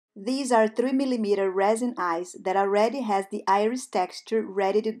These are 3mm resin eyes that already has the iris texture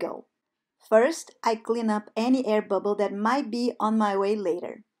ready to go. First, I clean up any air bubble that might be on my way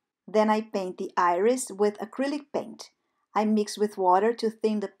later. Then I paint the iris with acrylic paint. I mix with water to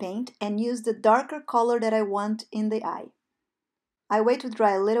thin the paint and use the darker color that I want in the eye. I wait to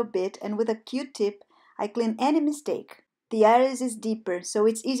dry a little bit and with a Q-tip, I clean any mistake. The iris is deeper, so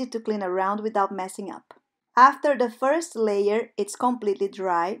it's easy to clean around without messing up. After the first layer is completely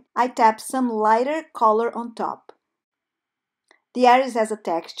dry, I tap some lighter color on top. The iris has a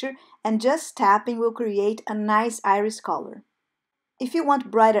texture and just tapping will create a nice iris color. If you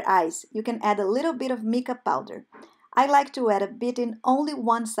want brighter eyes, you can add a little bit of mica powder. I like to add a bit in only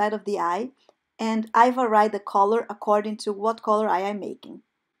one side of the eye, and I vary the color according to what color eye I'm making.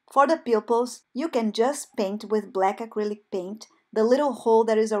 For the pupils, you can just paint with black acrylic paint the little hole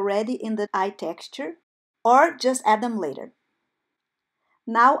that is already in the eye texture, or just add them later.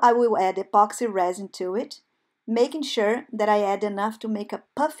 Now I will add epoxy resin to it, making sure that I add enough to make a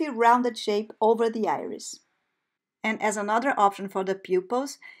puffy rounded shape over the iris. And as another option for the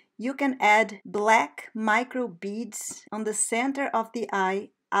pupils, you can add black micro beads on the center of the eye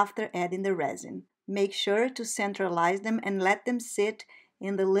after adding the resin. Make sure to centralize them and let them sit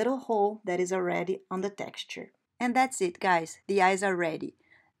in the little hole that is already on the texture. And that's it, guys. The eyes are ready.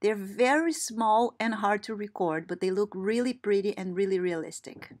 They're very small and hard to record, but they look really pretty and really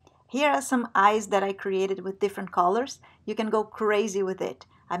realistic. Here are some eyes that I created with different colors. You can go crazy with it.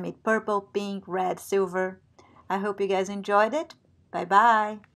 I made purple, pink, red, silver. I hope you guys enjoyed it. Bye-bye.